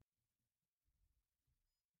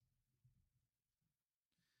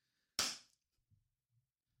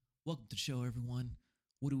Welcome to the show, everyone.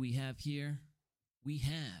 What do we have here? We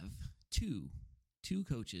have two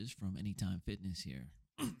coaches from Anytime Fitness here.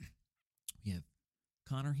 We have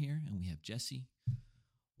Connor here and we have Jesse.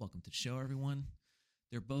 Welcome to the show, everyone.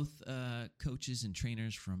 They're both coaches and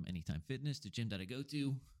trainers from Anytime Fitness, the gym that I go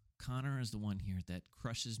to. Connor is the one here that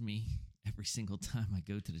crushes me every single time I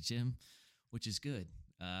go to the gym, which is good.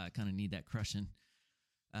 I kind of need that crushing.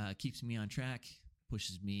 Keeps me on track,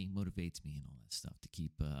 pushes me, motivates me, and all that stuff to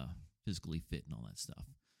keep physically fit and all that stuff.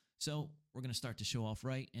 So we're going to start the show off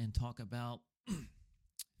right and talk about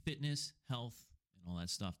fitness, health, and all that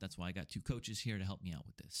stuff. That's why I got two coaches here to help me out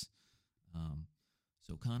with this.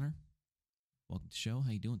 So Connor, welcome to the show.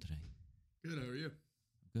 How you doing today? Good. How are you?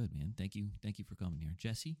 Good, man. Thank you for coming here.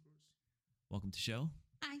 Jesse, welcome to the show.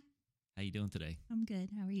 Hi. How you doing today? I'm good.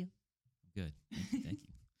 How are you? Good. Thank you.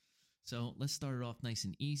 So let's start it off nice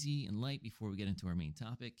and easy and light before we get into our main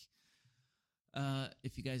topic.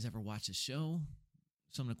 If you guys ever watch the show,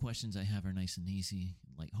 some of the questions I have are nice and easy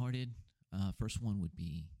and lighthearted. First one would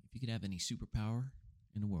be, if you could have any superpower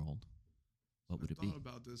in the world, what would it be? I thought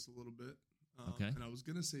about this a little bit. Okay. And I was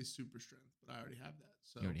going to say super strength, but I already have that.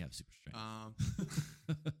 So You already have super strength.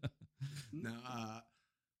 No,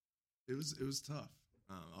 it was tough.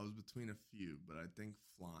 I was between a few, but I think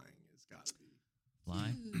flying has got to be.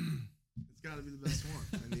 Fly? It's got to be the best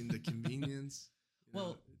one. I mean, the convenience.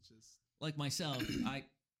 Well, it's just like myself,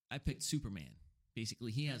 I picked Superman.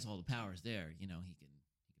 Basically, he has all the powers there. You know, he can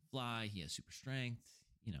fly. He has super strength.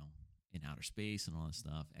 You know, in outer space and all that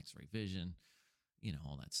stuff. X-ray vision. You know,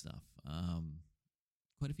 all that stuff.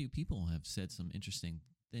 Quite a few people have said some interesting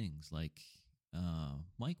things. Like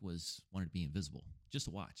Mike wanted to be invisible, just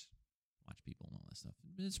to watch people and all that stuff.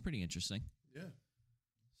 It's pretty interesting. yeah.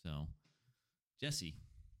 So, Jesse,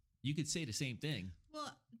 you could say the same thing. Well,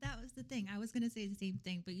 that was the thing. I was going to say the same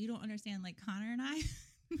thing, but you don't understand. Like Connor and I,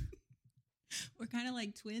 we're kind of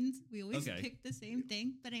like twins. We always pick the same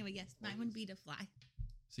thing. But anyway, yes, mine would be to fly.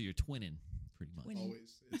 So you're twinning, pretty much. Twinning.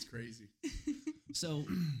 Always, it's crazy. So,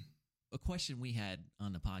 a question we had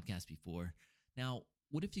on the podcast before. Now,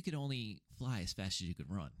 what if you could only fly as fast as you could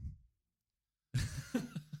run?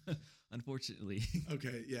 Unfortunately.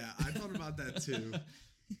 Okay, yeah, I thought about that too.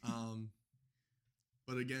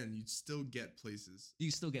 But again, you'd still get places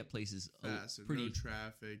You still get places fast, and pretty no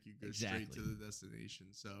traffic. You go straight Exactly. to the destination.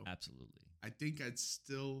 So Absolutely. I think I'd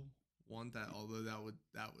still want that, although that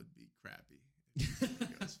would be crappy. If you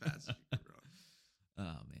could go as fast as you could run.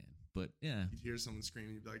 Oh man. But yeah. You'd hear someone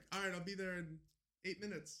screaming, you'd be like, "All right, I'll be there in 8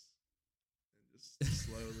 minutes," and just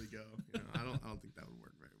slowly go. I don't think that would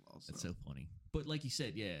work very well. That's so funny. But like you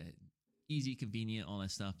said, yeah, easy, convenient, all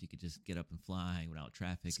that stuff. You could just get up and fly without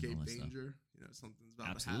traffic and Escape all that stuff. danger. Something's about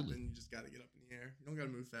Absolutely. to happen. You just got to get up in the air. You don't got to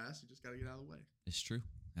move fast. You just got to get out of the way. It's true.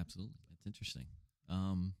 Absolutely. That's interesting.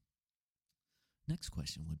 Next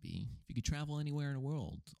question would be, if you could travel anywhere in the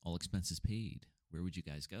world, all expenses paid, where would you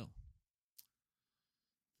guys go?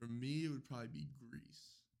 For me, it would probably be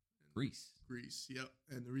Greece. Greece. Yep.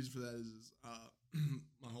 And the reason for that is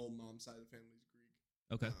my whole mom's side of the family is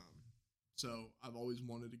Greek. Okay. So I've always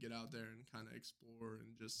wanted to get out there and kind of explore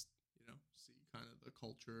and just, see kind of the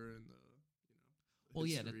culture and the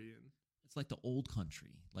history. It's like the old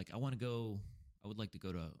country. Like I would like to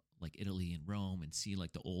go to like Italy and Rome and see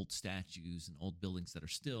like the old statues and old buildings that are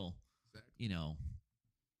still, Exactly.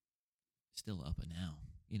 still up and now.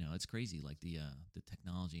 It's crazy. Like the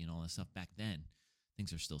technology and all that stuff back then,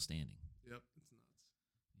 things are still standing. Yep. It's nuts.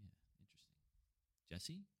 Yeah, interesting.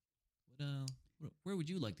 Jesse, where would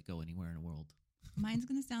you like to go anywhere in the world? Mine's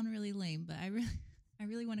going to sound really lame, but I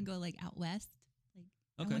really want to go like out west. Like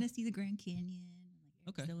I want to see the Grand Canyon,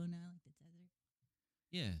 like Arizona, like the desert.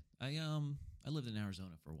 Yeah, I lived in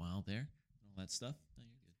Arizona for a while there and all that stuff. No,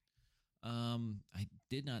 you're good. I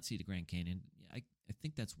did not see the Grand Canyon. I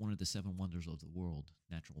think that's one of the 7 wonders of the world,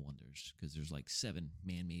 natural wonders, because there's like 7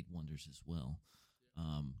 man-made wonders as well.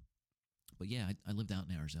 But yeah, I lived out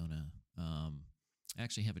in Arizona. I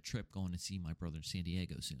actually have a trip going to see my brother in San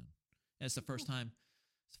Diego soon. It's the first time.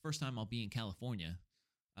 It's the first time I'll be in California.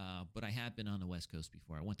 But I have been on the West Coast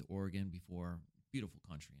before. I went to Oregon before. Beautiful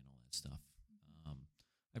country and all that stuff.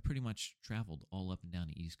 I pretty much traveled all up and down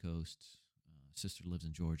the East Coast. Sister lives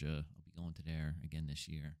in Georgia. I'll be going to there again this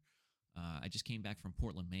year. I just came back from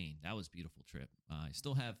Portland, Maine. That was a beautiful trip.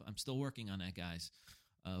 I'm still working on that, guys,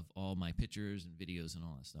 of all my pictures and videos and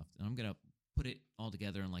all that stuff. And I'm going to put it all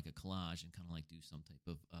together in like a collage and kind of like do some type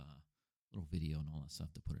of little video and all that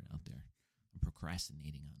stuff to put it out there. I'm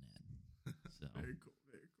procrastinating on that. So Very cool.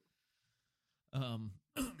 Very cool.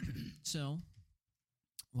 So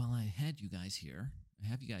while I have you guys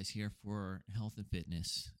here for health and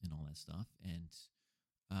fitness and all that stuff, and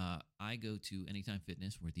I go to Anytime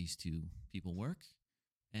Fitness where these two people work.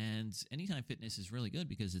 And Anytime Fitness is really good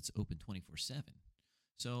because it's open 24/7.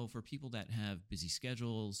 So for people that have busy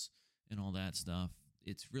schedules and all that stuff,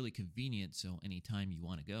 it's really convenient. So anytime you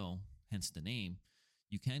want to go, hence the name,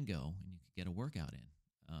 you can go and you can get a workout in.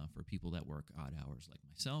 For people that work odd hours like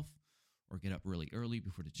myself or get up really early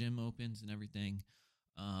before the gym opens and everything.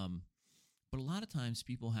 But a lot of times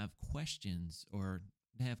people have questions or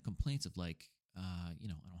they have complaints of like, I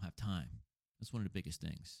don't have time. That's one of the biggest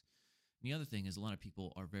things. And the other thing is a lot of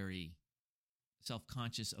people are very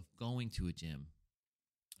self-conscious of going to a gym,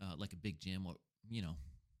 like a big gym or,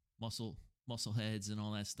 muscle heads and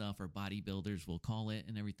all that stuff, or bodybuilders will call it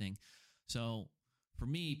and everything. So for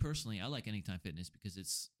me personally, I like Anytime Fitness because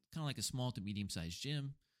it's kind of like a small to medium-sized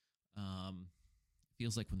gym.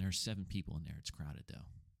 Feels like when there's 7 people in there, it's crowded though.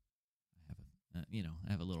 I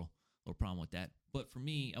have a little problem with that. But for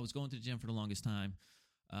me, I was going to the gym for the longest time.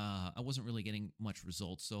 I wasn't really getting much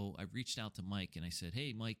results, so I reached out to Mike and I said,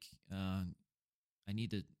 "Hey, Mike, I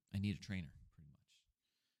need a trainer, pretty much."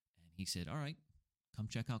 And he said, "All right, come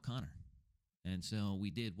check out Connor." And so we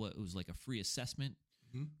did what was like a free assessment.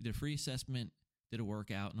 Mm-hmm. We did a free assessment, did a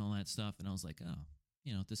workout and all that stuff, and I was like, "Oh,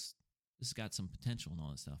 this has got some potential and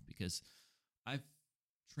all that stuff," because I've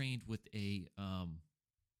trained with a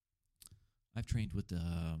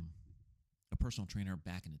personal trainer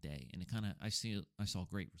back in the day, and I saw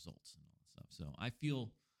great results and all that stuff. So I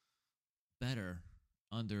feel better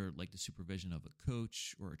under like the supervision of a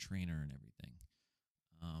coach or a trainer and everything.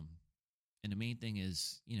 And the main thing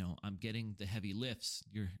is, I'm getting the heavy lifts.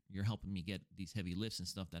 You're helping me get these heavy lifts and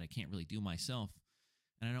stuff that I can't really do myself,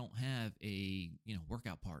 and I don't have a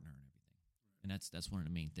workout partner and everything. And that's one of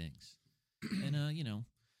the main things. And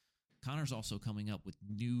Connor's also coming up with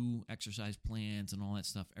new exercise plans and all that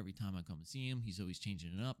stuff every time I come and see him. He's always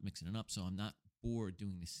changing it up, mixing it up, so I'm not bored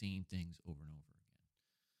doing the same things over and over again.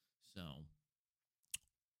 So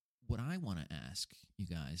what I want to ask you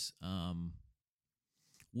guys,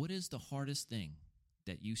 what is the hardest thing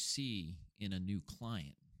that you see in a new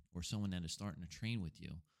client or someone that is starting to train with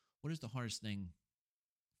you? What is the hardest thing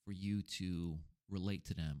for you to relate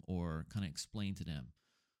to them or kind of explain to them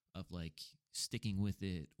of like sticking with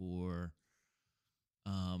it, or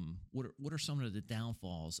what are some of the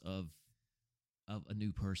downfalls of a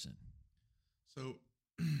new person? So,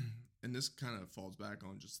 and this kind of falls back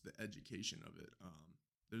on just the education of it.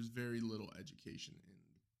 There's very little education in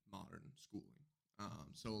modern schooling.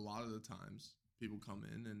 So a lot of the times people come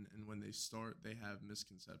in and when they start, they have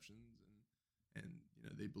misconceptions and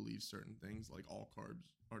they believe certain things like all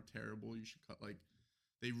carbs are terrible. You should cut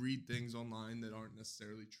they read things online that aren't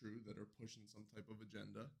necessarily true, that are pushing some type of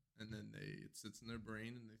agenda, and then it sits in their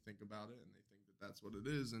brain and they think about it and they think that that's what it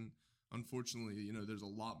is. And unfortunately, there's a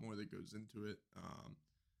lot more that goes into it.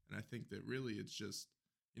 And I think that really it's just,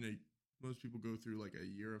 most people go through like a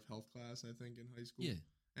year of health class, I think, in high school. Yeah.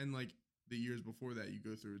 And like the years before that, you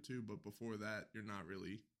go through it too. But before that, you're not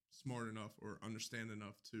really smart enough or understand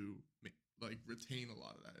enough to retain a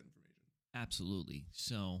lot of that information. Absolutely.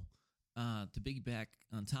 So, to piggyback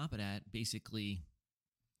on top of that, basically,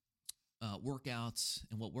 workouts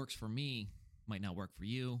and what works for me might not work for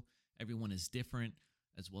you. Everyone is different,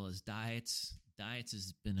 as well as diets. Diets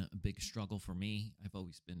has been a big struggle for me. I've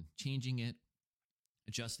always been changing it,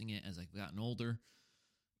 adjusting it as I've gotten older.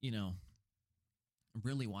 I'm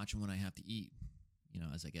really watching what I have to eat,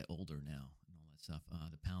 as I get older now and all that stuff.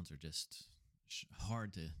 The pounds are just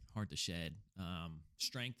hard to shed.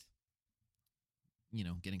 Strength,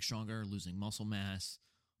 getting stronger, losing muscle mass,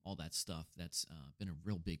 all that stuff. That's been a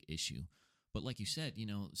real big issue. But like you said,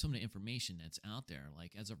 some of the information that's out there,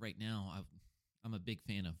 like as of right now, I'm a big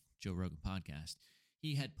fan of Joe Rogan podcast.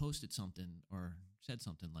 He had posted something or said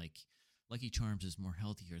something like Lucky Charms is more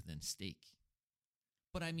healthier than steak.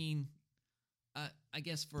 But I mean, I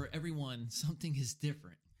guess for everyone, something is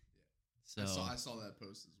different. Yeah. So I saw that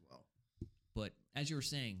post as well. But as you were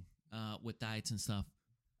saying, with diets and stuff,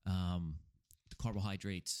 the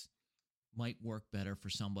carbohydrates might work better for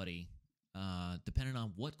somebody, depending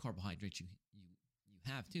on what carbohydrates you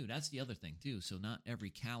have too. That's the other thing too. So not every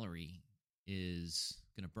calorie is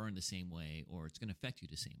going to burn the same way, or it's going to affect you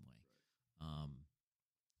the same way. Right.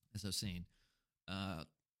 As I was saying,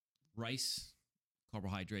 rice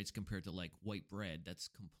carbohydrates compared to like white bread, that's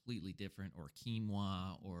completely different, or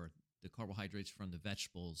quinoa, or the carbohydrates from the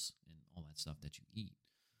vegetables and all that stuff that you eat.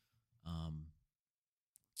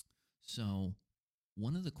 So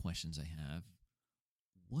one of the questions I have,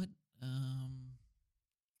 what do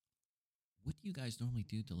you guys normally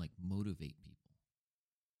do to like motivate people?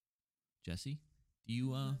 Jesse, do you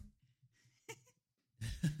Well,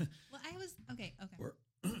 I was okay. Or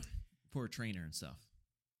for a trainer and stuff?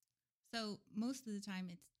 So most of the time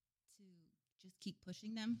it's to just keep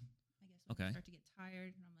pushing them. I guess when they start to get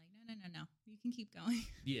tired, and I'm like, no, you can keep going.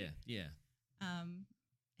 Yeah.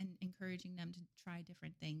 And encouraging them to try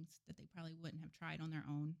different things that they probably wouldn't have tried on their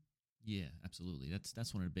own. Yeah, absolutely.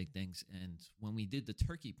 That's one of the big things. And when we did the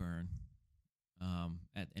turkey burn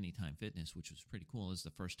at Anytime Fitness, which was pretty cool, it was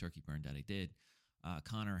the first turkey burn that I did.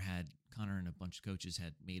 Connor and a bunch of coaches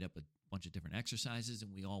had made up a bunch of different exercises,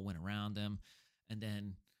 and we all went around them. And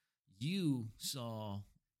then you saw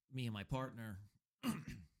me and my partner, I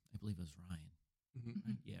believe it was Ryan. Mm-hmm.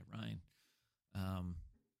 Right? Yeah, Ryan.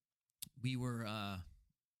 We were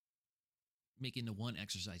making the one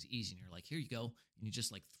exercise easy, and you're like, here you go. And you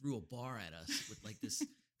just like threw a bar at us with like this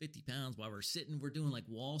 50 pounds while we're sitting. We're doing like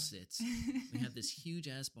wall sits. We have this huge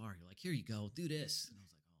ass bar. You're like, here you go, do this. And I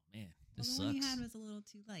was like, oh man, this the sucks. one you had was a little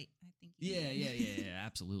too light, I think. Yeah,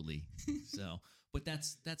 absolutely. So, but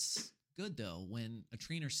that's good though when a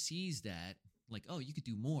trainer sees that, like, oh, you could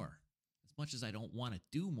do more. As much as I don't want to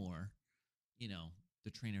do more,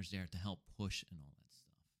 the trainer's there to help push and all that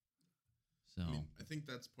stuff. So I think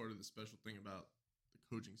that's part of the special thing about the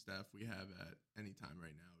coaching staff we have at Anytime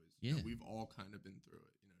right now is we've all kind of been through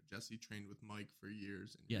it. Jesse trained with Mike for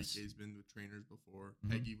years, and Enrique's been with trainers before.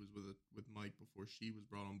 Mm-hmm. Peggy was with Mike before she was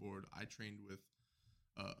brought on board. I trained with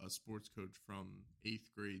a sports coach from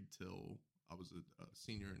 8th grade till I was a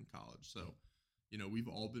senior in college. So, we've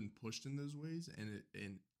all been pushed in those ways,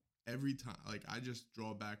 and every time, like, I just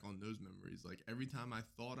draw back on those memories. Like, every time I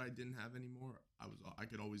thought I didn't have any more, I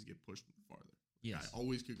could always get pushed farther. Yes. I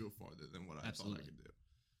always could go farther than what I thought I could do.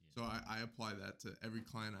 Yeah. So I apply that to every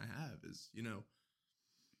client I have is,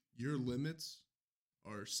 your limits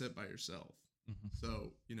are set by yourself. Mm-hmm.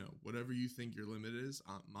 So, whatever you think your limit is,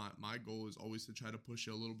 my goal is always to try to push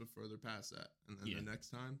you a little bit further past that. And then the next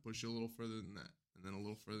time, push you a little further than that. And then a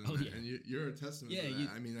little further than that. Yeah. And you're a testament to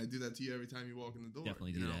that. I do that to you every time you walk in the door.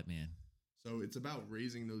 Definitely do that, man. So it's about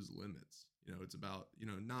raising those limits. It's about,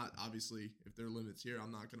 not obviously if there are limits here,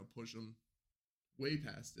 I'm not going to push them way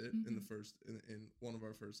past it in one of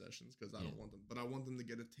our first sessions because I don't want them. But I want them to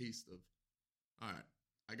get a taste of, all right,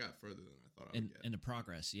 I got further than I thought I would get. And the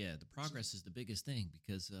progress, the progress is the biggest thing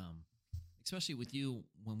because, especially with you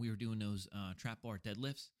when we were doing those trap bar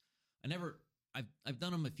deadlifts, I've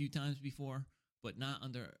done them a few times before, but not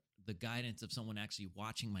under the guidance of someone actually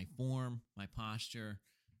watching my form, my posture,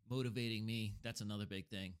 motivating me. That's another big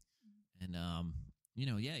thing. And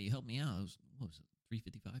you helped me out. What was it?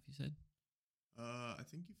 355? You said? I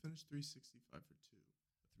think you finished 365 for 2.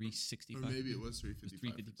 365, or maybe it was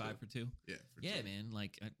 355 for 2. Yeah, man.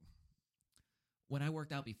 Like when I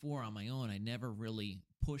worked out before on my own, I never really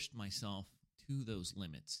pushed myself to those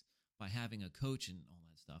limits by having a coach and all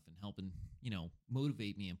that stuff and helping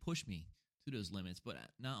motivate me and push me to those limits. But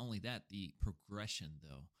not only that, the progression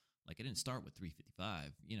though, like I didn't start with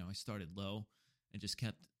 355. I started low and just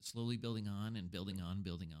kept slowly building on and building on and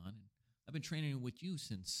building on. And I've been training with you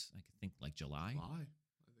since I think like July.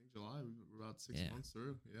 July. We're about 6 months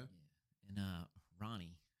through. Yeah. And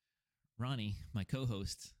Ronnie, my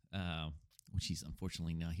co-host, which he's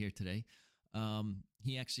unfortunately not here today,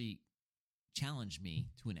 he actually challenged me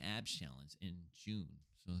to an abs challenge in June.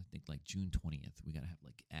 So I think like June 20th, we got to have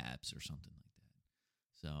like abs or something like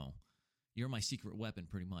that. So you're my secret weapon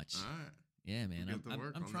pretty much. All right. Yeah, man. I'm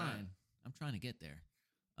trying. I'm trying to get there.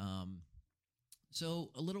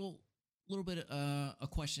 So a little bit a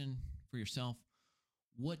question for yourself.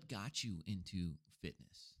 What got you into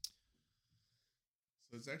fitness?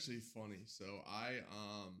 So it's actually funny. So when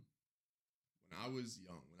I was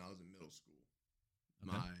young, when I was in middle school,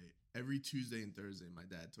 every Tuesday and Thursday, my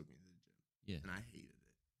dad took me to the gym. Yeah. And I hated it.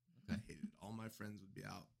 Okay. I hated it. All my friends would be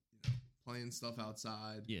out, playing stuff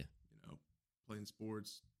outside. Yeah. Playing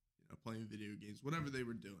sports, playing video games, whatever they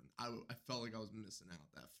were doing. I felt like I was missing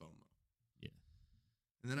out, that FOMO. Yeah.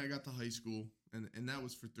 And then I got to high school, and that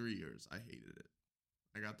was for 3 years. I hated it.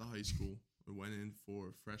 I got to high school. We went in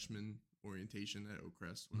for freshman orientation at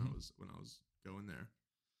Oakcrest when I was going there,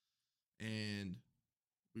 and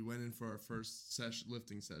we went in for our first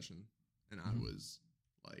lifting session, and I was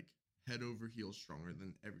like head over heels stronger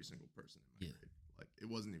than every single person in my grade. Like it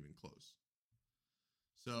wasn't even close.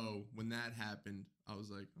 So when that happened, I was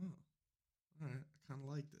like, oh, all right, I kind of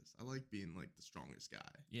like this. I like being like the strongest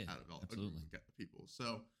guy out of all people.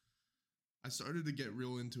 So I started to get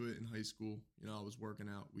real into it in high school. I was working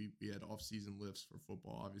out. We had off-season lifts for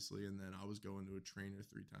football, obviously, and then I was going to a trainer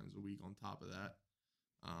 3 times a week on top of that.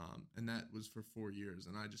 And that was for 4 years,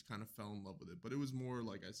 and I just kind of fell in love with it. But it was more,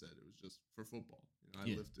 like I said, it was just for football. I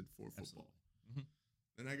lifted for football.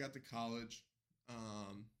 Then I got to college,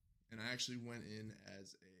 and I actually went in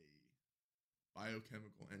as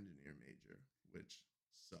biochemical engineer major, which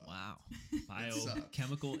sucked. Wow.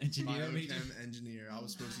 Biochemical engineer major? Biochem engineer. I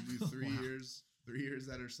was supposed to do 3 years. 3 years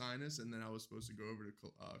at Ursinus, and then I was supposed to go over to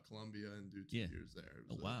Columbia and do 2 years there. It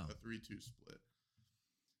was a 3-2 split.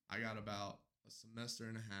 I got about a semester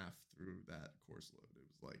and a half through that course load. It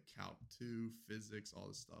was like Calc 2, physics, all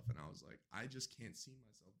this stuff, and I was like, I just can't see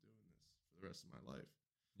myself doing this for the rest of my life.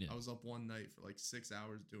 Yeah. I was up one night for like 6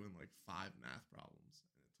 hours doing like 5 math problems,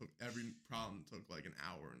 and it took every problem took like an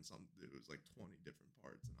hour and something to do. It was like 20 different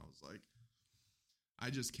parts, and I was like, I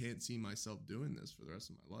just can't see myself doing this for the rest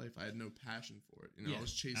of my life. I had no passion for it. I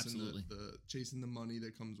was chasing chasing the money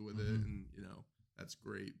that comes with it, and that's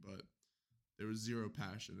great, but there was zero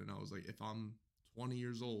passion. And I was like, if I'm 20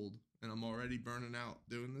 years old and I'm already burning out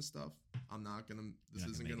doing this stuff, this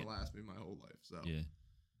isn't gonna last me my whole life. So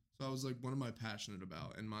I was like, what am I passionate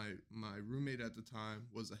about? And my roommate at the time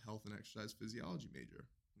was a health and exercise physiology major.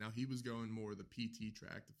 Now he was going more the PT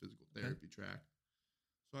track, the physical therapy track.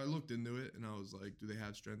 So I looked into it, and I was like, do they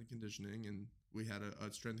have strength and conditioning? And we had a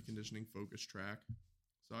strength and conditioning focus track.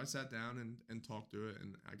 So I sat down and talked to it,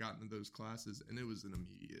 and I got into those classes, and it was an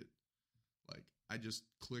immediate, like, I just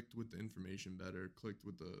clicked with the information better, clicked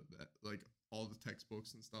with like all the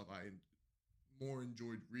textbooks and stuff. I more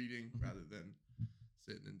enjoyed reading rather than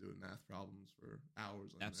sitting and doing math problems for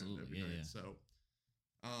hours on end every night. So,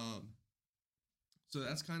 so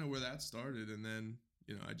that's kind of where that started. And then,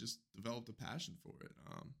 I just developed a passion for it.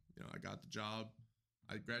 I got the job.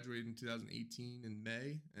 I graduated in 2018 in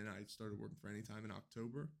May, and I started working for Anytime in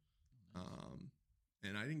October.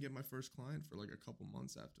 And I didn't get my first client for like a couple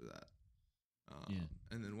months after that.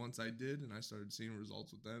 And then once I did, and I started seeing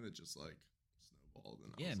results with them, it just like snowballed.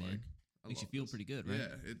 And I was man. Like, makes you feel pretty good, right?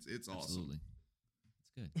 Yeah, it's awesome. Absolutely.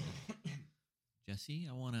 It's good. Jesse,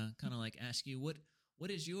 I want to kind of like ask you,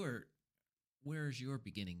 where's your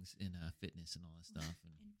beginnings in fitness and all that stuff?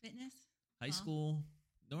 And in fitness? High school,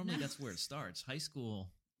 normally that's where it starts. High school,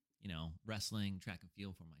 wrestling, track and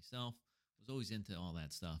field for myself. Was always into all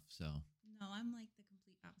that stuff. So no, I'm like the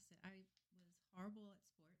complete opposite. I was horrible at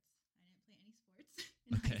sports. I didn't play any sports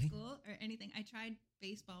in high school or anything. I tried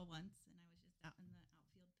baseball once, and I was just out in the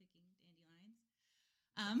outfield picking dandelions.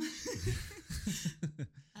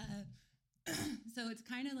 So it's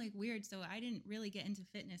kind of like weird. So I didn't really get into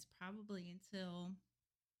fitness probably until,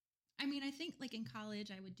 I think like in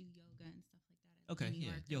college I would do yoga and stuff like that. Okay,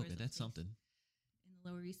 yeah, yoga, that's something. In the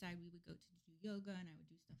Lower East Side, we would go to do yoga, and I would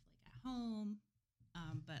do stuff like at home.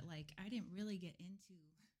 But like I didn't really get into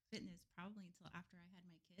fitness probably until after I had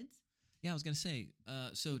my kids. Yeah, I was going to say,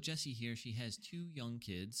 so Jessie here, she has 2 young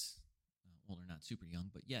kids. Well, they're not super young,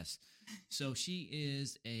 but yes. So she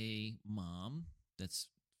is a mom that's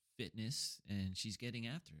fitness, and she's getting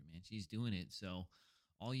after it, man. She's doing it. So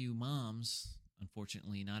all you moms,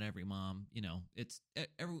 unfortunately, not every mom, it's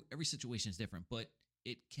every situation is different, but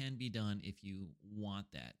it can be done if you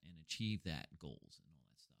want that and achieve that goals and all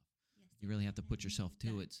that stuff. Yes, you really have to put yourself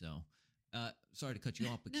to it. So sorry to cut you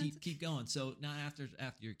off, but keep going. So now after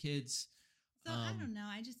your kids. So I don't know.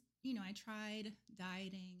 I just, I tried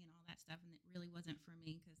dieting and all that stuff, and it really wasn't for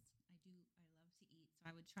me because I love to eat. So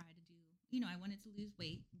I would try to do, I wanted to lose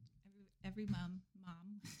weight. Every mom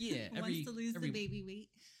wants to lose the baby weight.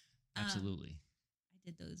 Absolutely. I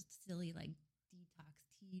did those silly like detox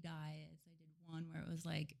tea diets. I did one where it was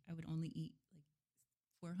like I would only eat like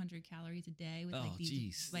 400 calories a day with like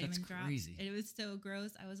these vitamin drops. Crazy. And it was so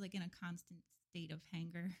gross. I was like in a constant state of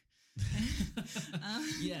hunger.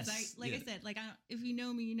 Yes. I said, like if you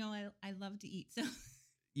know me, I love to eat. So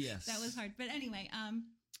yes, that was hard. But anyway, and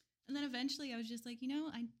then eventually I was just like,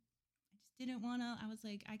 I just didn't want to. I was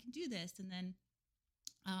like, I can do this. And then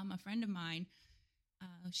a friend of mine, I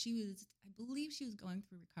believe she was going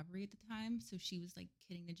through recovery at the time. So she was like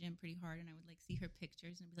hitting the gym pretty hard, and I would like see her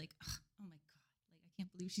pictures and be like, oh my God, like I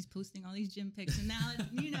can't believe she's posting all these gym pics. And now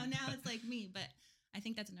it's, now it's like me. But I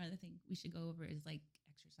think that's another thing we should go over is like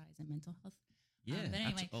exercise and mental health. Yeah. But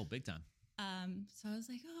anyway, big time. So I was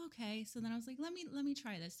like, oh, okay. So then I was like, let me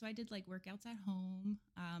try this. So I did like workouts at home.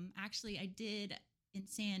 Actually I did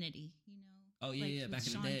Insanity, Oh yeah, yeah. Back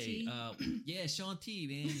in the day. Yeah, Shaun T,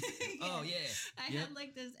 man. Yeah. Oh yeah. I had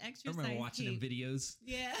like this exercise. I remember watching them videos.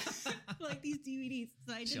 Yeah. Like these DVDs.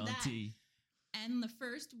 So I did Shaun that. T. And the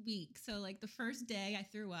first week, so like the first day I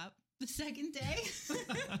threw up. The second day,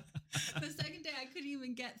 I couldn't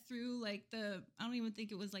even get through like I don't even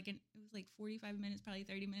think it was like 45 minutes, probably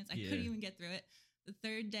 30 minutes. I couldn't even get through it. The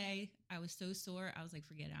third day, I was so sore. I was like,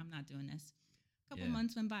 forget it. I'm not doing this. A couple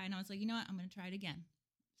months went by, and I was like, you know what? I'm going to try it again.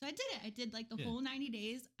 So I did it. I did like the whole 90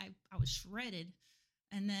 days. I was shredded.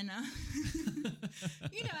 And then, I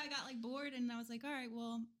got like bored and I was like, all right,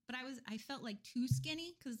 well, but I felt like too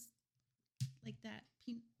skinny because like the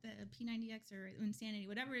P90X or Insanity,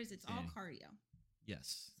 whatever it is, it's all cardio.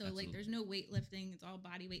 Yes. So like there's no weightlifting. It's all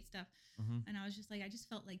body weight stuff. Mm-hmm. And I was just like, I just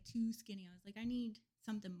felt like too skinny. I was like, I need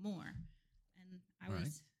something more. And it's funny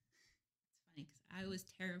because I was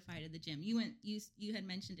terrified of the gym. You had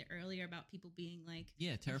mentioned it earlier about people being like,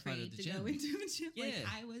 terrified of the gym. Go into a gym. Yeah. Like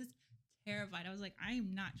I was terrified. I was like, I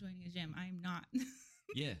am not joining a gym. I am not.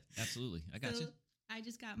 Yeah, absolutely. I got you. I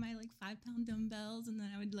just got my like 5-pound dumbbells and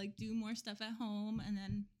then I would like do more stuff at home. And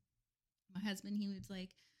then my husband, he was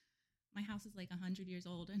like, my house is like 100 years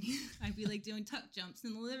old and I'd be like doing tuck jumps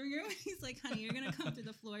in the living room. He's like, honey, you're going to come through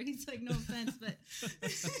the floor. He's like, no offense, but.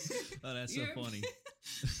 Oh, that's so funny.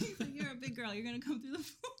 He's like, you're a big girl. You're going to come through the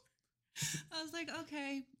floor. I was like,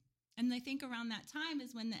 okay. And I think around that time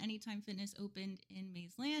is when the Anytime Fitness opened in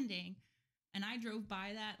Mays Landing. And I drove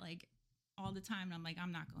by that like all the time. And I'm like,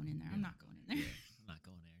 I'm not going in there. I'm not going in there. Yeah, I'm not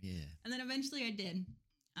going there. Yeah. And then eventually I did.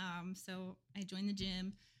 So I joined the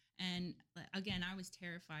gym. And again, I was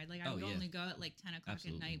terrified. Like I would only go at like 10 o'clock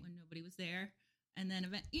at night when nobody was there. And then,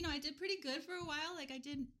 I did pretty good for a while. Like I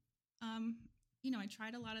did, I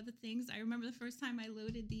tried a lot of the things. I remember the first time I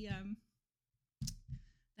loaded the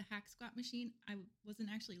hack squat machine. I wasn't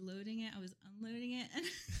actually loading it. I was unloading it.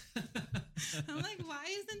 And I'm like, why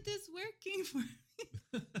isn't this working for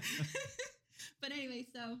me? But anyway,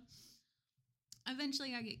 so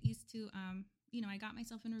eventually I get used to, I got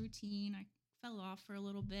myself in a routine. I fell off for a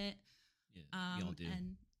little bit. Yeah, we all do.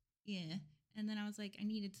 And then I was like, I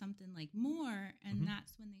needed something like more. And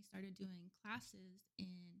that's when they started doing classes in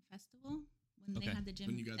Festival. When they had the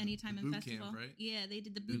gym Anytime in Festival. Camp, right? Yeah, they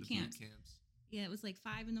did the boot camps. Yeah, it was like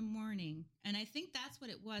 5 a.m. And I think that's what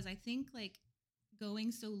it was. I think like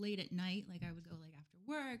going so late at night, like I would go like after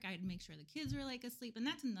work, I'd make sure the kids were like asleep. And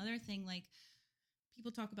that's another thing, like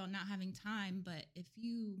people talk about not having time, but if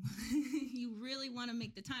you you really want to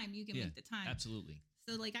make the time, you can make the time. Absolutely.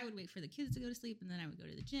 So like I would wait for the kids to go to sleep and then I would go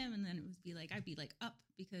to the gym and then it would be like, I'd be like up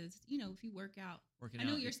because, if you work out, I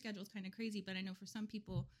know your schedule's kind of crazy, but I know for some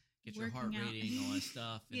people, get your heart rating, all that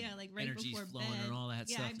stuff. And like right energy's before flowing bed and all that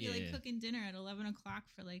stuff. I'd be like cooking dinner at 11 o'clock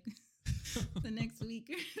for like the next week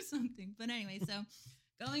or something. But anyway, so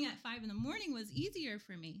going at 5 a.m. was easier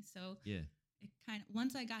for me. So it kind of,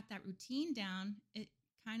 once I got that routine down, it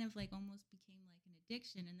kind of like almost became like an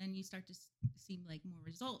addiction. And then you start to see like more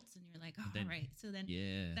results and you're like, oh, all right. So then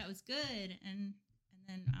that was good. And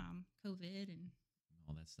then COVID and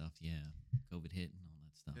all that stuff. Yeah. COVID hit and all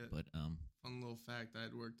that stuff. Yeah. But fun little fact, I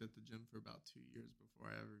had worked at the gym for about 2 years before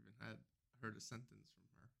I ever even had heard a sentence from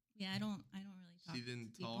her. Yeah, I don't really talk. She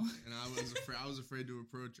didn't talk, and I was afraid to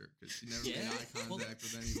approach her because she never made eye contact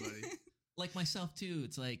with anybody. Like myself too,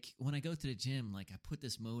 it's like when I go to the gym, like I put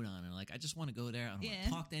this mode on and like I just want to go there. I don't want to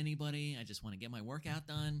talk to anybody. I just want to get my workout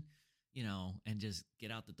done, and just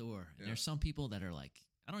get out the door. And there's some people that are like,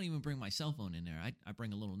 I don't even bring my cell phone in there. I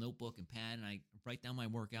bring a little notebook and pad and I write down my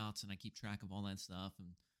workouts and I keep track of all that stuff and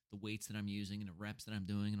the weights that I'm using and the reps that I'm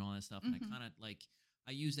doing and all that stuff. And I kind of like,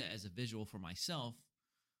 I use that as a visual for myself,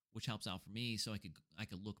 which helps out for me. So I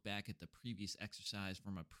could look back at the previous exercise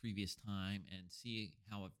from a previous time and see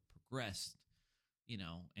how I've progressed,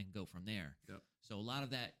 and go from there. Yep. So a lot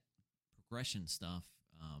of that progression stuff,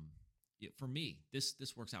 for me, this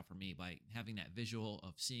works out for me by having that visual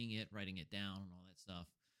of seeing it, writing it down and all that stuff.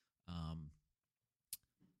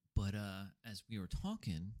 But as we were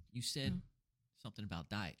talking, you said something about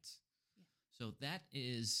diets. Yeah. So that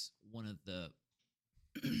is one of the,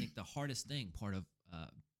 I think the hardest part of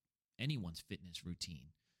anyone's fitness routine,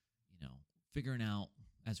 figuring out,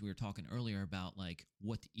 as we were talking earlier about like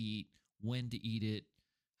what to eat, when to eat it,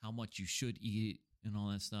 how much you should eat it and all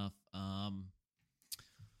that stuff.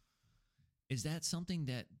 Is that something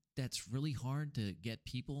that's really hard to get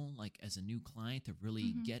people like as a new client to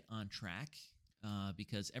really get on track?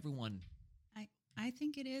 Because everyone, I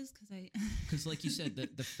think it is because like you said,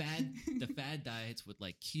 the fad diets with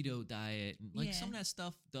like keto diet and like some of that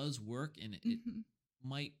stuff does work and it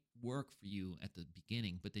might work for you at the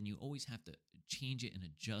beginning, but then you always have to change it and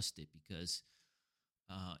adjust it because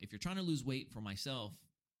if you're trying to lose weight, for myself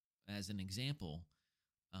as an example,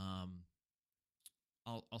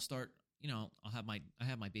 I'll start, I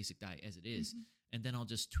have my basic diet as it is, and then I'll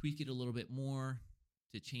just tweak it a little bit more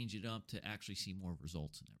to change it up to actually see more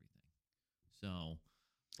results and everything. So,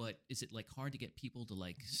 but is it like hard to get people to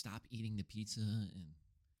like stop eating the pizza and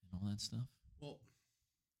all that stuff? Well,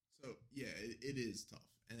 so yeah, it is tough.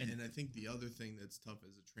 And I think the other thing that's tough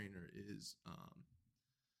as a trainer is,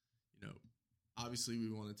 obviously we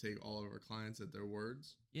want to take all of our clients at their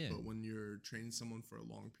words. Yeah. But when you're training someone for a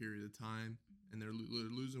long period of time and they're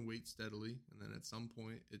losing weight steadily, and then at some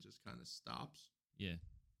point it just kind of stops. Yeah.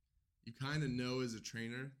 You kind of know as a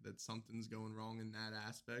trainer that something's going wrong in that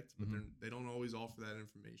aspect, but they don't always offer that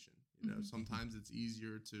information. You know, sometimes it's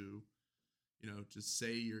easier to, just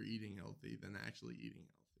say you're eating healthy than actually eating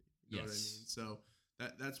healthy. You know what I mean? So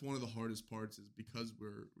that's one of the hardest parts, is because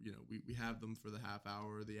we have them for the half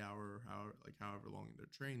hour, the hour, however long they're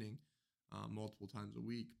training, multiple times a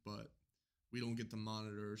week, but we don't get to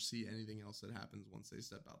monitor or see anything else that happens once they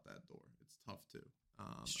step out that door. It's tough too.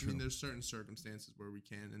 I mean, there's certain circumstances where we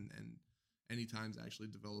can, and anytime's actually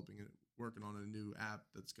working on a new app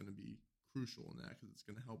that's going to be crucial in that, because it's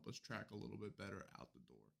going to help us track a little bit better out the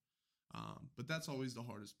door. But that's always the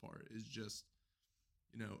hardest part, is just,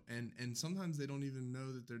 and sometimes they don't even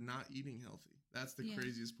know that they're not eating healthy. That's the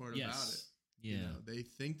craziest part about it. Yeah. They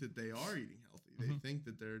think that they are eating healthy. They think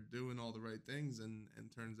that they're doing all the right things, and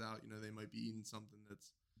turns out, they might be eating something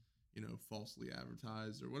that's, falsely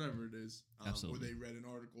advertised or whatever it is. Or they read an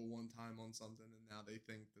article one time on something, and now they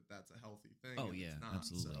think that that's a healthy thing. Oh, and yeah, it's not.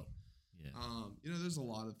 absolutely. So, yeah. there's a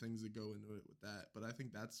lot of things that go into it with that, but I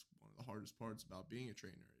think that's one of the hardest parts about being a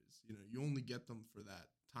trainer is, you only get them for that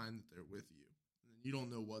time that they're with you. And you don't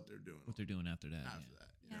know what they're doing. What they're doing after that.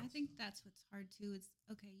 Yeah, I think that's what's hard too. It's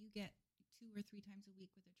okay, you get 2 or 3 times a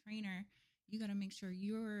week with a trainer. You got to make sure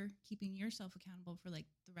you're keeping yourself accountable for like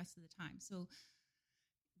the rest of the time. So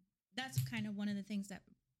that's kind of one of the things that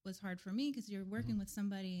was hard for me, because you're working with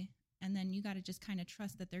somebody, and then you got to just kind of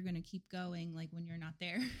trust that they're going to keep going, like when you're not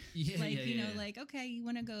there. Like, okay, you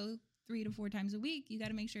want to go 3 to 4 times a week. You got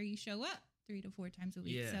to make sure you show up 3 to 4 times a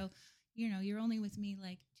week. Yeah. So, you're only with me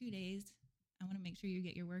like 2 days. I want to make sure you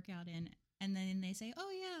get your workout in. And then they say, oh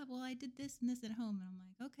yeah, well, I did this and this at home. And I'm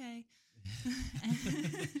like, okay.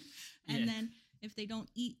 And then if they don't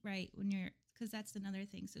eat right because that's another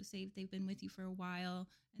thing. So say if they've been with you for a while,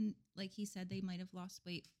 and like he said, they might have lost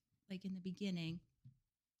weight like in the beginning.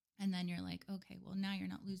 And then you're like, okay, well, now you're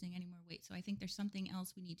not losing any more weight. So I think there's something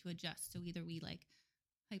else we need to adjust. So either we like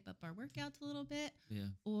hype up our workouts a little bit,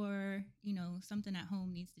 or, something at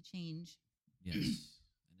home needs to change. Yes.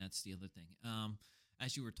 And that's the other thing.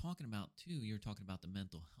 As you were talking about too, you were talking about the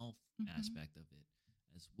mental health aspect of it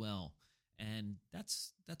as well. And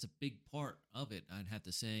that's a big part of it. I'd have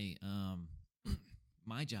to say,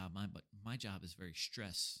 my job is very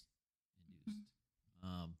stress induced.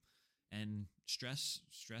 And stress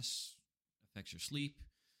affects your sleep.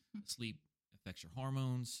 Sleep affects your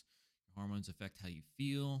hormones. Your hormones affect how you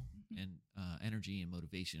feel, and energy and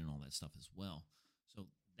motivation and all that stuff as well. So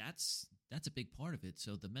that's a big part of it.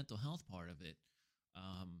 So the mental health part of it,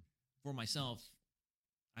 for myself,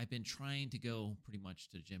 I've been trying to go pretty much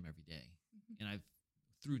to the gym every day, and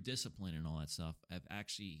through discipline and all that stuff, I've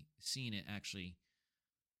actually seen it actually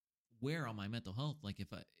wear on my mental health. Like if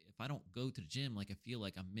I don't go to the gym, like I feel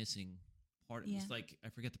like I'm missing part. It's like I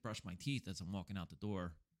forget to brush my teeth as I'm walking out the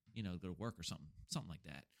door, to go to work or something like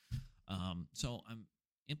that. So I'm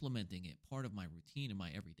implementing it part of my routine in my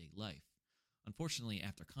everyday life. Unfortunately,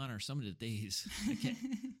 after Connor, some of the days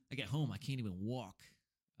I get home, I can't even walk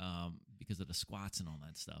because of the squats and all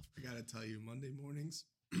that stuff. I gotta tell you, Monday mornings,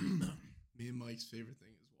 me and Mike's favorite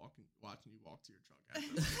thing is watching you walk to your truck.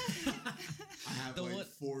 After I have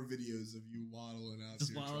 4 videos of you waddling out to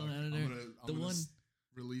your truck. Out of there. I'm gonna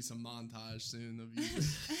release a montage soon of you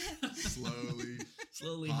just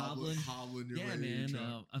slowly hobbling your way to your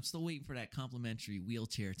truck. I'm still waiting for that complimentary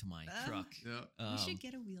wheelchair to my truck. You should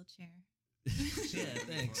get a wheelchair. Yeah,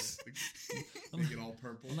 thanks. Make it all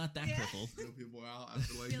purple. I'm not that purple. Throw people out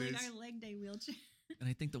after leg days. Like our leg day wheelchair. And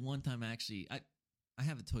I think the one time actually, I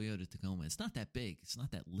have a Toyota Tacoma. It's not that big. It's not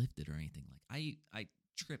that lifted or anything. Like I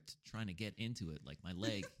tripped trying to get into it. Like my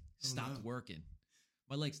leg stopped working.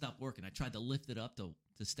 My leg stopped working. I tried to lift it up to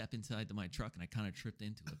step inside to my truck, and I kind of tripped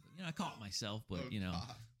into it. But, I caught myself, but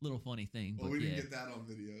little funny thing. Well, but we didn't get that on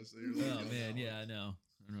video, so you're like, oh man, I know.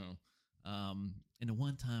 And the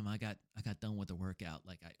one time I got done with the workout,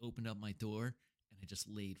 like I opened up my door and I just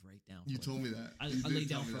laid right down. You told me that. I laid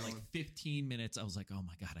down for like 15 minutes. I was like, oh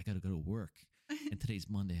my God, I got to go to work. And today's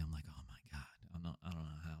Monday. I'm like, oh my God, I don't know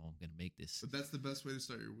how I'm going to make this. But that's the best way to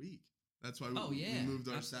start your week. That's why we moved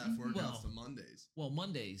our staff workouts to Mondays. Well,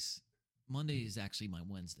 Monday is actually my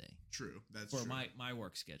Wednesday. True. That's for true. my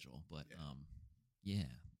work schedule. But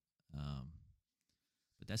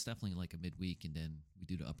but that's definitely like a midweek, and then we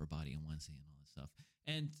do the upper body on Wednesday and all that stuff.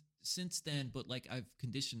 And since then, but like I've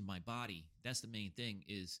conditioned my body. That's the main thing.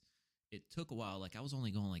 Is it took a while. Like I was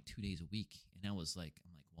only going like 2 days a week, and I was like,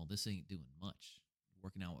 well, this ain't doing much.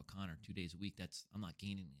 Working out with Connor 2 days a week. I'm not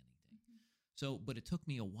gaining anything. So, but it took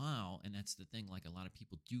me a while, and that's the thing. Like a lot of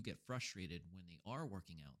people do get frustrated when they are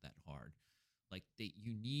working out that hard. Like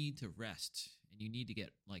you need to rest, and you need to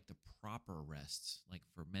get like the proper rests, like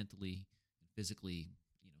for mentally and physically,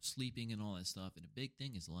 sleeping and all that stuff. And a big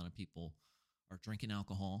thing is a lot of people are drinking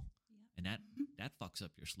alcohol, and that fucks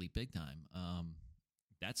up your sleep big time.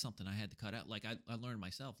 That's something I had to cut out. Like I learned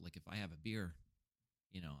myself, like if I have a beer,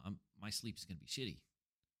 my sleep is going to be shitty,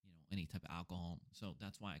 any type of alcohol. So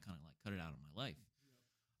that's why I kind of like cut it out of my life.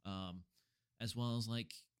 As well as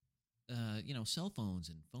like, cell phones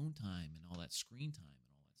and phone time and all that screen time and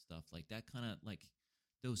all that stuff. Like that kind of like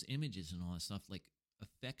those images and all that stuff, like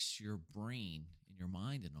affects your brain and your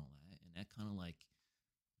mind and all that. And that kind of like,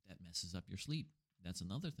 that messes up your sleep. That's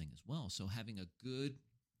another thing as well. So having a good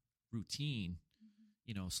routine,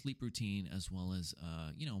 sleep routine, as well as,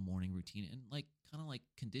 morning routine, and like kind of like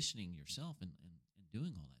conditioning yourself and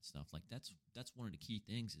doing all that stuff. Like that's one of the key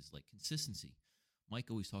things is like consistency. Mike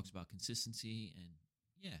always talks about consistency, and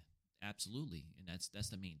yeah, absolutely. And that's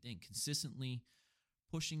the main thing. Consistently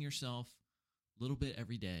pushing yourself a little bit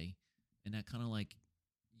every day. And that kind of like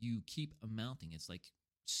you keep amounting. It's like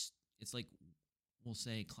we'll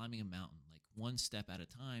say climbing a mountain, like one step at a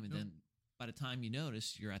time. And then by the time you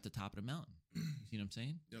notice, you're at the top of the mountain. You see what I'm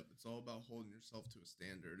saying? Yep. It's all about holding yourself to a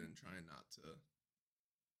standard and trying not to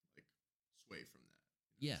like sway from that.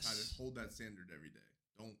 Yes. Try to hold that standard every day.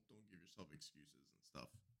 Don't give yourself excuses and stuff.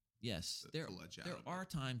 Yes. To let you there out are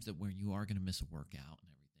times that where you are going to miss a workout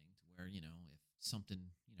and everything, to where, if something,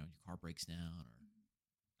 your car breaks down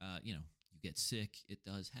or, you get sick, it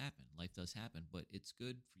does happen. Life does happen, but it's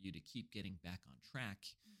good for you to keep getting back on track.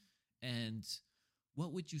 And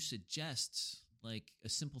what would you suggest, like a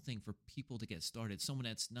simple thing for people to get started? Someone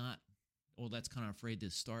that's not, or that's kind of afraid to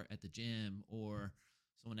start at the gym, or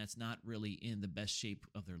someone that's not really in the best shape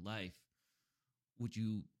of their life. Would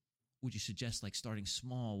you suggest like starting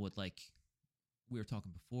small with, like we were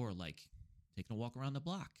talking before, like taking a walk around the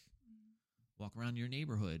block, walk around your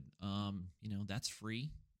neighborhood? That's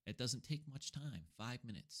free. It doesn't take much time, 5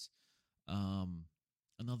 minutes.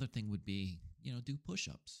 Another thing would be, do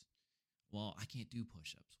push-ups. Well, I can't do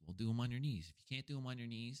push-ups. Well, do them on your knees. If you can't do them on your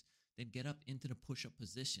knees, then get up into the push-up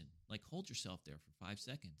position. Like hold yourself there for 5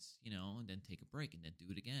 seconds, and then take a break and then do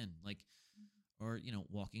it again. Like, or,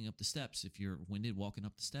 walking up the steps. If you're winded walking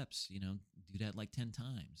up the steps, do that like 10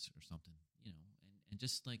 times or something, and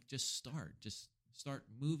just start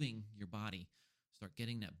moving your body, start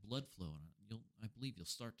getting that blood flow. And I believe you'll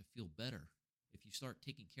start to feel better if you start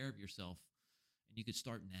taking care of yourself. And you could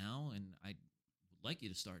start now, and I would like you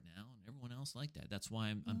to start now, and everyone else like that. That's why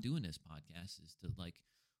I'm doing this podcast, is to like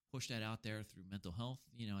push that out there through mental health.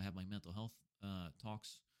 I have my mental health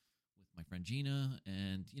talks with my friend Gina,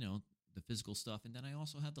 and the physical stuff, and then I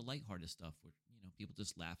also have the lighthearted stuff where people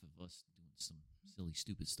just laugh at us doing some silly,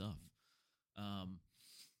 stupid stuff.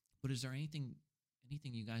 But is there anything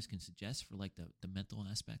you guys can suggest for like the mental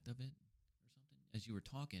aspect of it or something as you were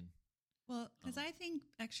talking? Well, because I think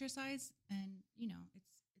exercise and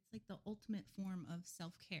it's like the ultimate form of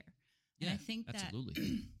self-care. And Yeah, I think absolutely.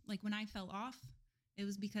 that like when I fell off, it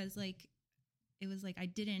was because I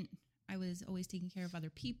was always taking care of other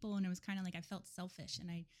people, and it was kind of like I felt selfish,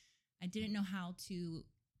 and I didn't know how to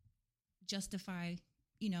justify,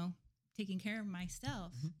 taking care of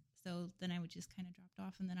myself. Mm-hmm. So then I would just kind of dropped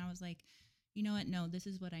off. And then I was like, you know what? No, this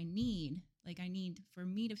is what I need. Like I need for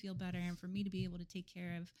me to feel better and for me to be able to take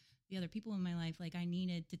care of the other people in my life. Like I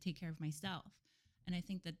needed to take care of myself. And I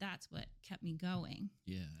think that that's what kept me going.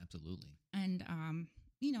 Yeah, absolutely. And, I don't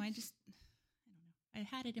know. I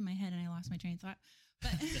had it in my head and I lost my train of thought,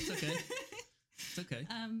 but That's okay. It's okay.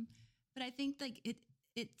 But I think like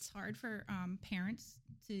it's hard for parents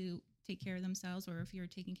to take care of themselves, or if you're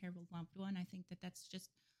taking care of a loved one, I think that that's just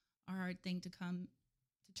a hard thing to come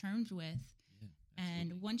to terms with. Yeah,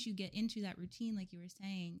 and once you get into that routine, like you were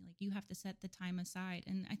saying, like you have to set the time aside.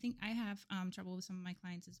 And I think I have trouble with some of my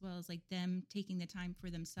clients as well, as like them taking the time for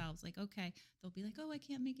themselves. Like, okay, they'll be like, oh, I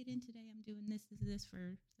can't make it in today. I'm doing this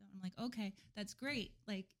for, so I'm like, okay, that's great.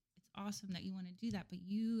 Like, it's awesome that you want to do that, but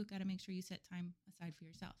you got to make sure you set time aside for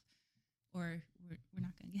yourself, or we're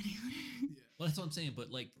not going to get anywhere. Yeah. Well, that's what I'm saying.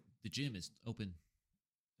 But like the gym is open.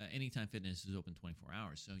 Anytime Fitness is open 24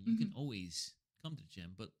 hours. So you can always come to the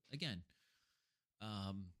gym. But again,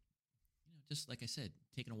 just like I said,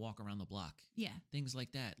 taking a walk around the block. Yeah. Things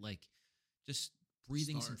like that. Like just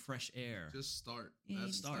breathing some Start. fresh air. Just start. Yeah,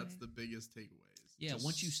 That's the biggest takeaway. Yeah, Just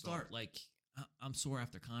once you start, like I'm sore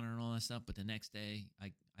after Connor and all that stuff, but the next day,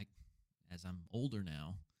 I as I'm older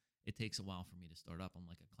now, it takes a while for me to start up. I'm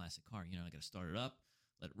like a classic car, I got to start it up,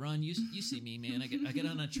 let it run. You see me, man. I get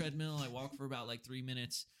on a treadmill, I walk for about like 3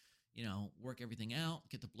 minutes, work everything out,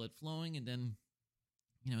 get the blood flowing, and then,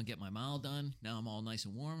 get my mile done. Now I'm all nice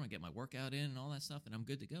and warm. I get my workout in and all that stuff, and I'm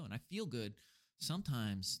good to go. And I feel good.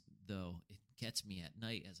 Sometimes, though, it gets me at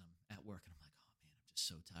night as I'm at work, and I'm like, oh, man, I'm just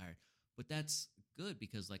so tired. But that's good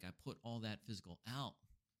because, like, I put all that physical out.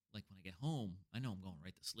 Like, when I get home, I know I'm going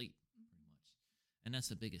right to sleep, pretty much. And that's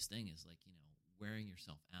the biggest thing is, like, wearing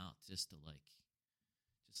yourself out just to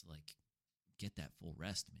get that full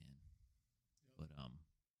rest, man. But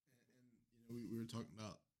and we were talking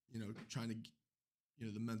about trying to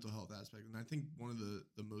the mental health aspect, and I think one of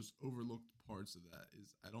the most overlooked parts of that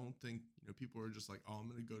is I don't think people are just like, oh, I'm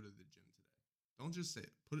going to go to the gym today. Don't just say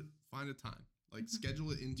it. Find a time, like schedule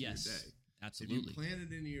it into your day. Absolutely. If you plan it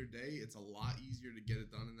into your day, it's a lot easier to get it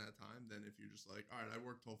done in that time than if you're just like, all right, I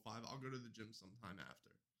work till 5. I'll go to the gym sometime after.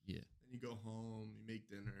 Yeah. Then you go home, you make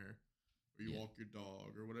dinner, or you walk your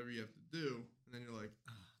dog, or whatever you have to do, and then you're like,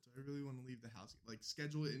 do I really want to leave the house? Like,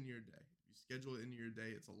 schedule it in your day. If you schedule it into your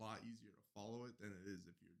day, it's a lot easier to follow it than it is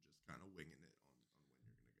if you're just kind of winging it on when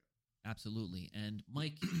you're going to go. Absolutely. And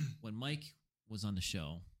Mike, when Mike was on the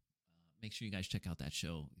show, make sure you guys check out that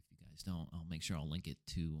show. If you guys don't, I'll make sure I'll link it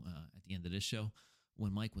to at the end of this show.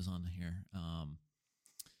 When Mike was on here,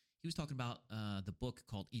 he was talking about the book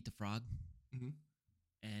called Eat the Frog. Mm-hmm.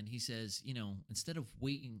 And he says, instead of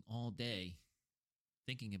waiting all day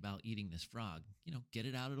thinking about eating this frog, get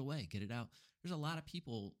it out of the way, get it out. There's a lot of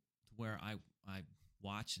people to where I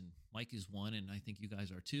watch, and Mike is one, and I think you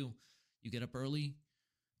guys are too. You get up early,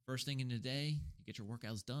 first thing in the day, you get your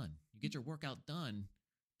workouts done. You get your workout done,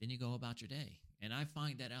 then you go about your day. And I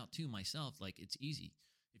find that out too myself. Like, it's easy.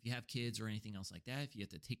 If you have kids or anything else like that, if you have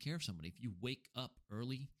to take care of somebody, if you wake up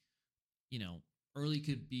early, early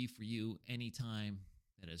could be for you anytime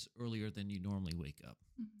that is earlier than you normally wake up.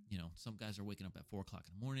 Mm-hmm. Some guys are waking up at 4 o'clock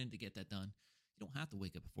in the morning to get that done. You don't have to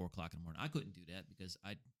wake up at 4 o'clock in the morning. I couldn't do that because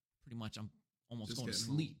I'm almost just going to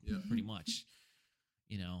sleep pretty much.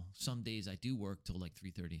 Some days I do work till like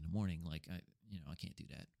 3:30 in the morning. Like I can't do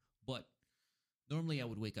that. But normally I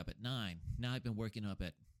would wake up at 9. Now I've been waking up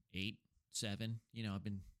at 8, 7. I've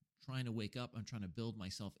been trying to wake up. I'm trying to build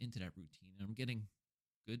myself into that routine, and I'm getting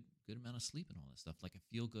good amount of sleep and all that stuff. Like, I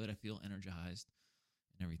feel good. I feel energized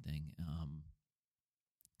and everything.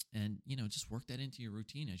 And just work that into your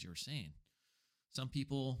routine, as you were saying. Some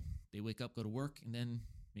people, they wake up, go to work, and then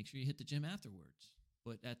make sure you hit the gym afterwards.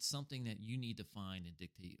 But that's something that you need to find and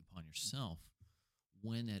dictate upon yourself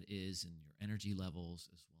when that is, and your energy levels,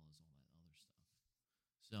 as well as all that other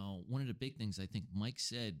stuff. So one of the big things I think Mike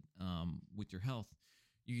said with your health,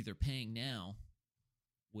 you're either paying now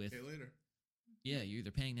with... Pay later. Yeah, you're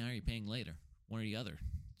either paying now or you're paying later, one or the other.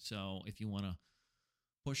 So if you want to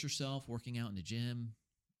push yourself, working out in the gym,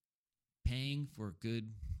 paying for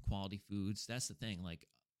good quality foods, that's the thing. Like,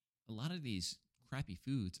 a lot of these crappy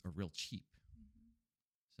foods are real cheap.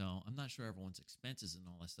 Mm-hmm. So I'm not sure everyone's expenses and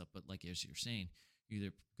all that stuff, but like as you're saying, you're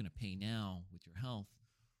either going to pay now with your health,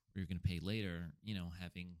 or you're going to pay later,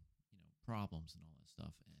 having, problems and all that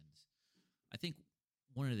stuff. And I think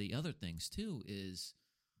one of the other things too is,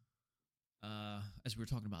 as we were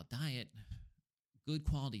talking about diet, good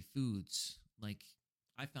quality foods. Like,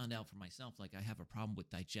 I found out for myself, like, I have a problem with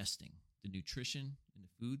digesting the nutrition in the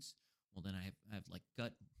foods. Well, then I have like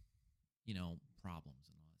gut, problems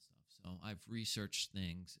and all that stuff. So I've researched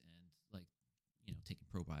things and, like, taking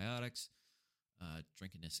probiotics,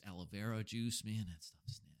 drinking this aloe vera juice. Man, that stuff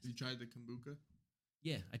is nasty. You tried the kombucha?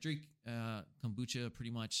 Yeah, I drink kombucha pretty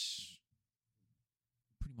much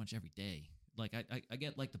every day. Like, I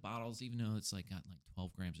get like the bottles, even though it's like got like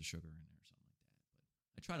 12 grams of sugar in there or something like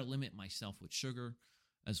that. But I try to limit myself with sugar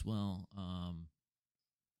as well.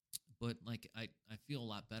 But like, I feel a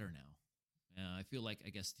lot better now. I feel like, I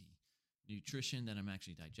guess, the nutrition that I'm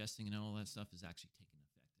actually digesting and all that stuff is actually taking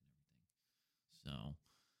effect and everything. So,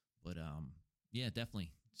 but yeah,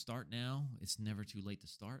 definitely start now. It's never too late to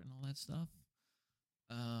start and all that stuff.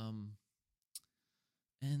 And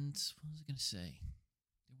what was I going to say?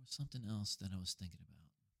 There was something else that I was thinking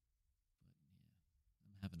about. But yeah,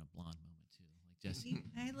 I'm having a blonde moment too. Like Jesse.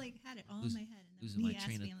 I like had it all in my head. And then losing when my he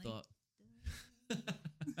train asked me, of thought.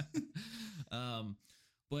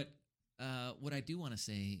 But what I do want to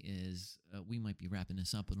say is, we might be wrapping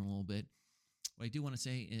this up in a little bit. What I do want to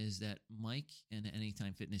say is that Mike and the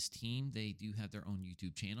Anytime Fitness team, they do have their own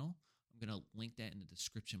YouTube channel. I'm going to link that in the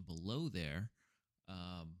description below there.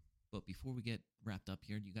 But before we get wrapped up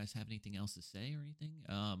here, do you guys have anything else to say or anything?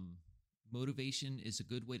 Motivation is a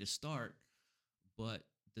good way to start, but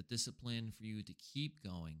the discipline for you to keep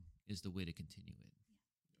going is the way to continue it.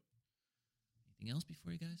 Yeah. Anything else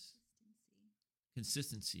before you guys?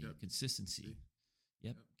 Consistency. Yep. Consistency.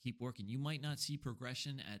 Yep. Yep. Keep working. You might not see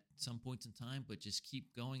progression at some points in time, but just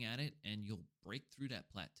keep going at it and you'll break through that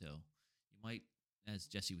plateau. You might, as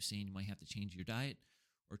Jesse was saying, you might have to change your diet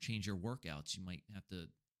or change your workouts. You might have to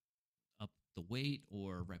up the weight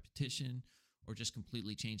or repetition or just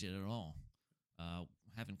completely change it at all.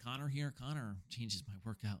 Having Connor here, Connor changes my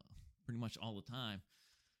workout pretty much all the time.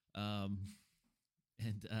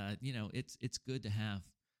 It's good to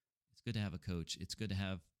have a coach. It's good to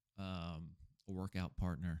have a workout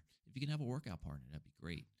partner. If you can have a workout partner, that'd be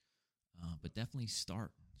great. But definitely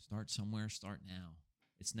start somewhere. Start now.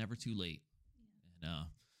 It's never too late. And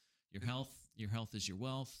your health is your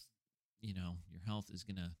wealth. Your health is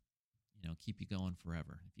gonna, keep you going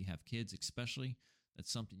forever. If you have kids, especially,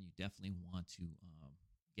 that's something you definitely want to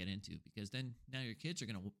get into, because then now your kids are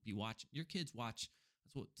gonna be watching. Your kids watch.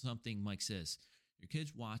 That's what something Mike says. Your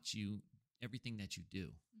kids watch you, everything that you do.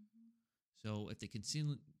 Mm-hmm. So if they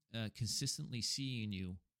consistently seeing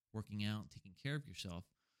you working out, taking care of yourself,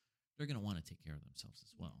 they're going to want to take care of themselves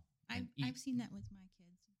as well. I've seen that with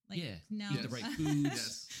my kids. Now, eat the right foods.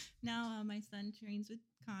 Yes. Now my son trains with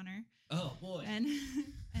Connor. Oh boy!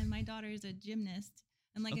 And my daughter is a gymnast.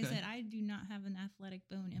 And like Okay. I said, I do not have an athletic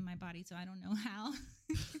bone in my body, so I don't know how.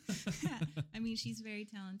 I mean, she's very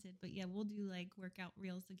talented, but yeah, we'll do like workout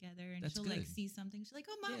reels together, and That's she'll good. like see something. She's like,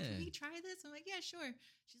 "Oh, Mom, Yeah. can we try this?" I'm like, "Yeah, sure."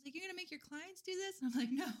 She's like, "You're gonna make your clients do this?" And I'm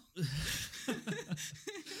like, "No."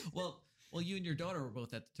 well, you and your daughter were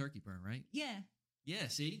both at the turkey burn, right? Yeah, Yeah.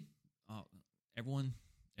 See,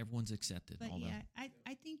 everyone's accepted. but yeah,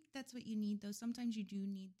 I think that's what you need, though. Sometimes you do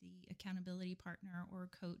need the accountability partner or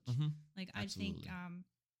coach. Mm-hmm. Like, I think Absolutely.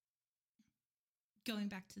 going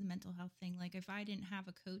back to the mental health thing, like if I didn't have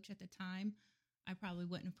a coach at the time, I probably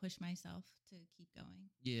wouldn't have pushed myself to keep going.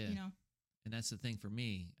 Yeah. You know? And that's the thing for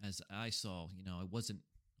me, as I saw, I wasn't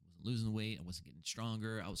losing weight. I wasn't getting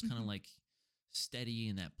stronger. I was kind of Mhm. like steady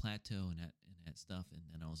in that plateau and that stuff. And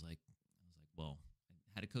then I was like, well,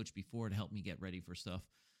 I had a coach before to help me get ready for stuff.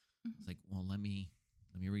 I was like, well, let me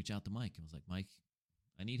reach out to Mike. I was like, Mike,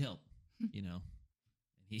 I need help, and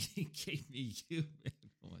he gave me you.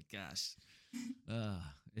 Oh my gosh.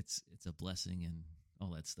 It's a blessing and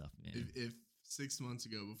all that stuff, man. If 6 months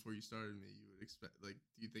ago, before you started me, you would expect, like,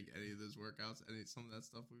 do you think any of those workouts, some of that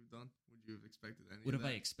stuff we've done, would you have expected any Would of have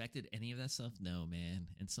I that? expected any of that stuff? No, man.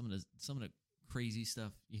 And some of the crazy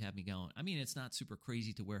stuff you have me going. I mean, it's not super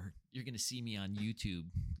crazy to where you're going to see me on YouTube,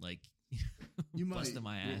 like You might. busting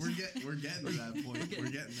my ass. We're getting to that point. We're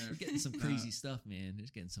getting there. We're getting some crazy stuff, man.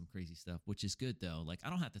 There's getting some crazy stuff, which is good though. Like I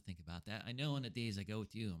don't have to think about that. I know on the days I go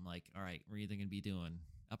with you, I'm like, all right, we're either going to be doing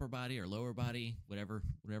upper body or lower body,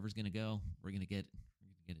 whatever's going to go. We're going to get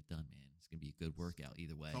it done, man. It's going to be a good workout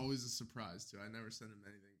either way. It's always a surprise too. I never send him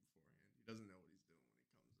anything beforehand. He doesn't know what he's doing when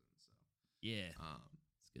he comes in. So Yeah,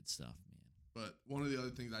 it's good stuff, man. But one of the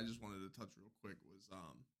other things I just wanted to touch real quick was,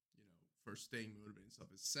 for staying motivated and stuff,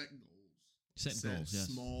 is set goals. Set goals,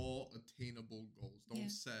 yes. Small, attainable goals. Don't Yeah.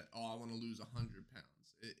 set, I want to lose 100 pounds.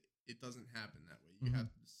 It doesn't happen that way. You Mhm.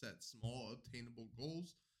 have to set small, attainable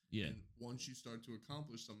goals. Yeah, And once you start to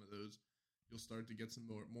accomplish some of those, you'll start to get some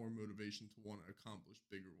more motivation to want to accomplish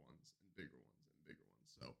bigger ones and bigger ones and bigger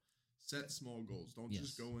ones. So set small goals. Don't Yes.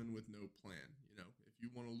 just go in with no plan. If you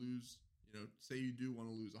want to lose, say you do want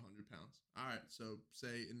to lose 100 pounds. All right. So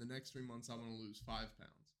say in the next 3 months, I want to lose 5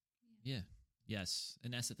 pounds. yeah, yes.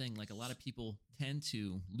 And that's the thing. Like a lot of people tend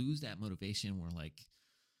to lose that motivation. Where like,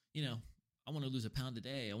 I want to lose a pound a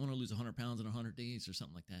day. I want to lose 100 pounds in 100 days or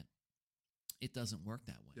something like that. It doesn't work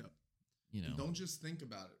that way. Yep. You know, And don't just think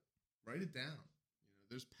about it. Write it down.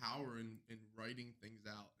 There's power in writing things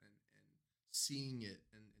out and seeing it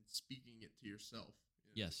and speaking it to yourself.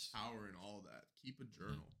 Yes. There's power in all that. Keep a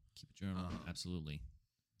journal. keep a journal. Um, Absolutely.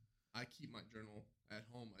 I keep my journal at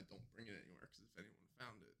home. I don't bring it anywhere because if anyone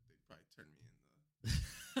found it, they'd probably turn me in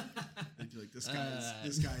the. They'd be like, this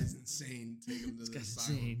guy is insane. Take him to This the guy's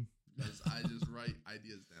asylum. insane. Because I just write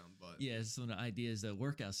ideas down. But Yeah, some of the ideas, the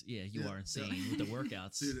workouts. Yeah, you Yeah, are insane yeah. with the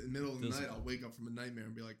workouts. dude, in the middle of the Those- night, I'll wake up from a nightmare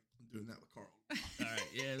and be like, I'm doing that with Carl. All right,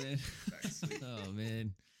 yeah, man. Back to sleep. Oh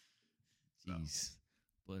man, So. jeez.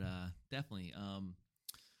 But definitely.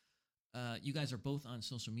 You guys are both on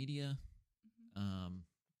social media.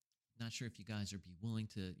 Not sure if you guys would be willing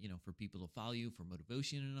to, for people to follow you for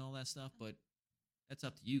motivation and all that stuff, but that's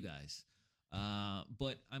up to you guys.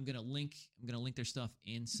 But I'm gonna link their stuff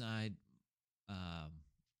inside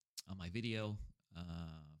on my video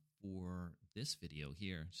for this video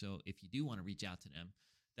here. So if you do want to reach out to them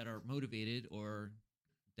that are motivated or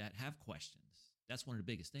that have questions, that's one of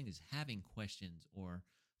the biggest things is having questions or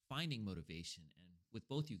finding motivation. And with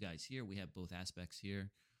both you guys here, we have both aspects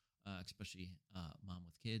here. especially mom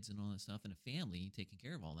with kids and all that stuff, and a family taking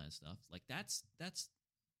care of all that stuff. Like that's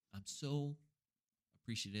I'm so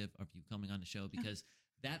appreciative of you coming on the show, because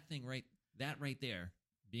that right there,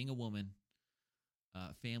 being a woman,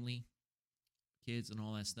 family, kids, and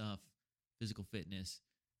all that stuff, physical fitness.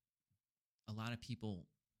 A lot of people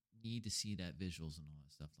need to see that visuals and all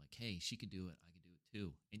that stuff. Like, hey, she could do it. I could do it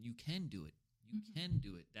too. And you can do it. You can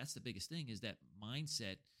do it. That's the biggest thing, is that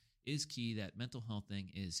mindset is key. That mental health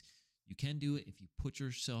thing is, you can do it if you put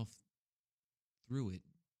yourself through it,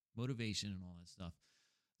 motivation and all that stuff.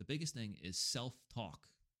 The biggest thing is self-talk.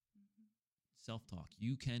 Self-talk.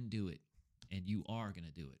 You can do it, and you are going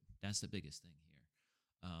to do it. That's the biggest thing here.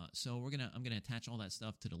 So I'm gonna attach all that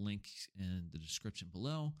stuff to the link in the description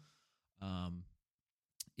below.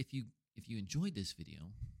 If you enjoyed this video,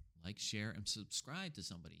 like, share, and subscribe to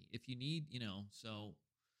somebody. If you need,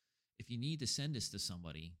 if you need to send this to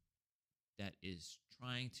somebody that is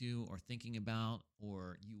trying to, or thinking about,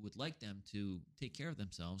 or you would like them to take care of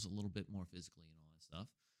themselves a little bit more physically and all that stuff,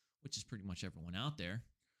 which is pretty much everyone out there,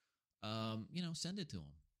 send it to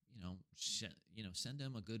them. Send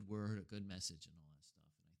them a good word, a good message, and all that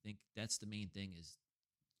stuff. And I think that's the main thing, is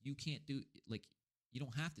you can't do, you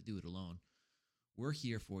don't have to do it alone. We're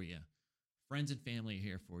here for you. Friends and family are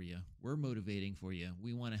here for you. We're motivating for you.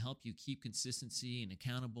 We want to help you keep consistency and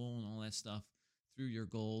accountable and all that stuff through your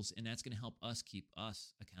goals. And that's going to help us keep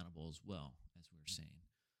us accountable as well, as we were saying.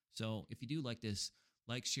 So if you do like this,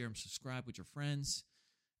 like, share, and subscribe with your friends.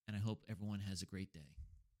 And I hope everyone has a great day.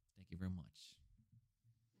 Thank you very much.